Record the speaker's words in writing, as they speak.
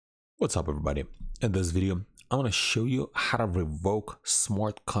What's up, everybody? In this video, I want to show you how to revoke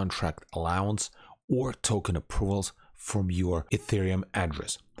smart contract allowance or token approvals from your Ethereum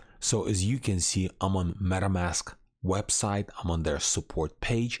address. So as you can see, I'm on MetaMask website, I'm on their support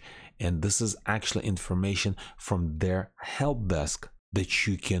page, and this is actually information from their help desk that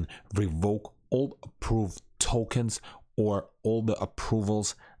you can revoke all approved tokens or all the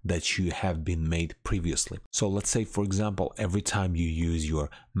approvals that you have been made previously. So let's say, for example, every time you use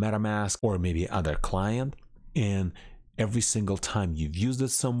your MetaMask or maybe other client, and every single time you've used it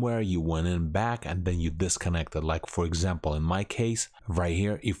somewhere, you went in back and then you disconnected. Like for example, in my case right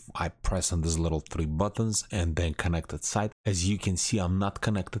here, if I press on these little three buttons and then connected site, as you can see, I'm not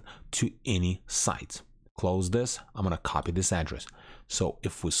connected to any sites. Close this. I'm gonna copy this address. So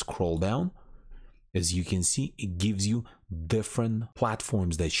if we scroll down, as you can see, it gives you different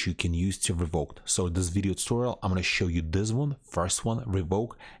platforms that you can use to revoke. So this video tutorial, I'm going to show you this one, first one,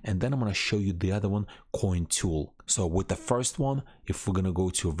 Revoke, and then I'm going to show you the other one, Coin Tool. So with the first one, if we're going to go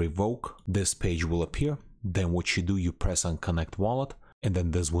to Revoke, this page will appear. Then what you do, you press on Connect Wallet, and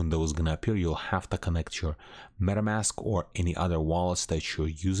then this window is going to appear. You'll have to connect your MetaMask or any other wallets that you're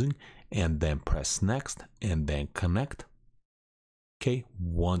using, and then press Next, and then Connect. Okay,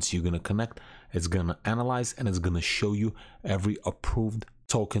 once you're going to connect, it's going to analyze and it's going to show you every approved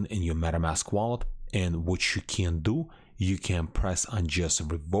token in your MetaMask wallet. And what you can do, you can press on just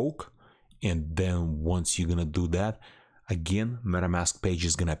revoke. And then once you're going to do that, again, MetaMask page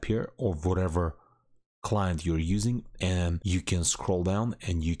is going to appear or whatever client you're using. And you can scroll down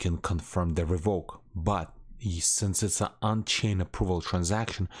and you can confirm the revoke. But since it's an on-chain approval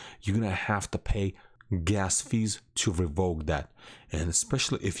transaction, you're going to have to pay gas fees to revoke that. And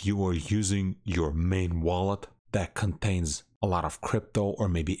especially if you are using your main wallet that contains a lot of crypto or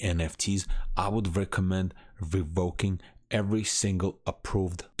maybe NFTs, I would recommend revoking every single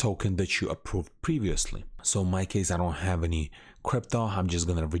approved token that you approved previously. So in my case, I don't have any crypto. I'm just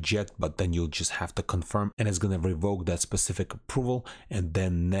going to reject, but then you'll just have to confirm and it's going to revoke that specific approval. And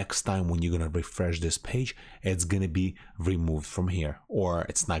then next time when you're going to refresh this page, it's going to be removed from here, or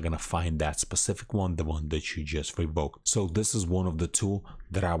it's not going to find that specific one, the one that you just revoked. So this is one of the tools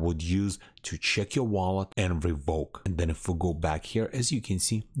that I would use to check your wallet and revoke. And then if we go back here, as you can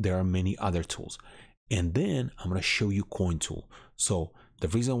see, there are many other tools. And then I'm going to show you Coin Tool. So the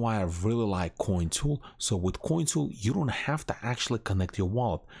reason why I really like Coin Tool, so with Coin Tool, you don't have to actually connect your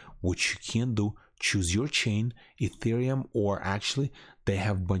wallet. What you can do, choose your chain, Ethereum, or actually they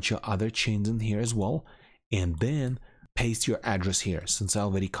have a bunch of other chains in here as well. And then paste your address here. Since I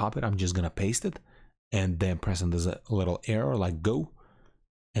already copied, I'm just going to paste it and then press on this little arrow like go.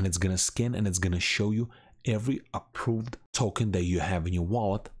 And it's going to scan and it's going to show you every approved token that you have in your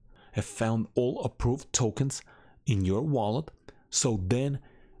wallet. Have found all approved tokens in your wallet. So then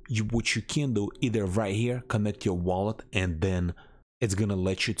what you can do, either right here, connect your wallet, and then it's gonna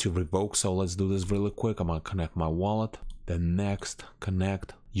let you to revoke. So let's do this really quick. I'm gonna connect my wallet, then next,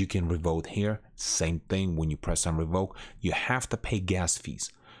 connect. You can revoke here. Same thing, when you press on revoke, you have to pay gas fees.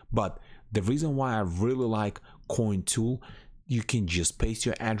 But the reason why I really like Coin Tool, you can just paste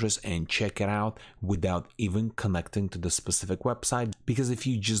your address and check it out without even connecting to the specific website. Because if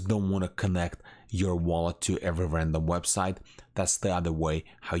you just don't want to connect your wallet to every random website, that's the other way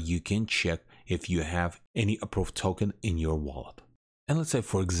how you can check if you have any approved token in your wallet. And let's say,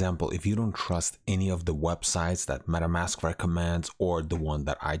 for example, if you don't trust any of the websites that MetaMask recommends or the one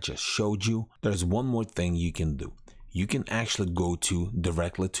that I just showed you, there's one more thing you can do. You can actually go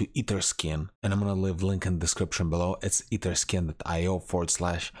directly to Etherscan, and I'm going to leave link in the description below. It's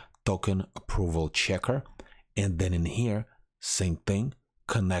etherscan.io/token approval checker. And then in here, same thing,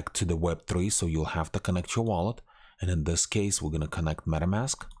 connect to the Web3. So you'll have to connect your wallet. And in this case, we're going to connect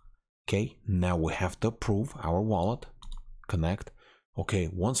MetaMask. Okay, now we have to approve our wallet. Connect. Okay,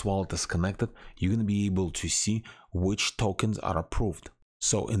 once wallet is connected, you're going to be able to see which tokens are approved.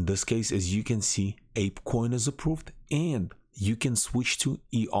 So in this case, as you can see, ApeCoin is approved, and you can switch to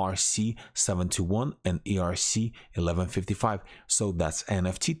ERC721 and ERC1155. So that's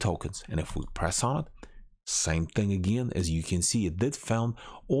NFT tokens. And if we press on it, same thing again. As you can see, it did found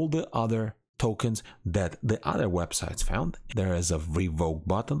all the other tokens that the other websites found. There is a revoke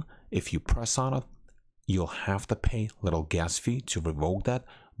button. If you press on it, you'll have to pay a little gas fee to revoke that,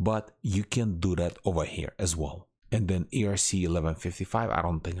 but you can do that over here as well. And then ERC1155, I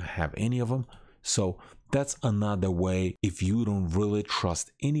don't think I have any of them. So that's another way. If you don't really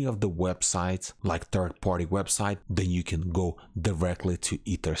trust any of the websites, like third-party website, then you can go directly to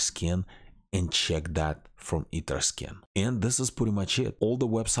Etherscan and check that from Etherscan. And this is pretty much it. All the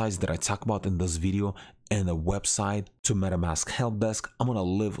websites that I talk about in this video and a website to MetaMask help desk. I'm gonna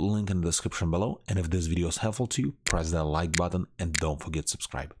leave a link in the description below, and if this video is helpful to you, press that like button and don't forget to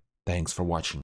subscribe. Thanks for watching.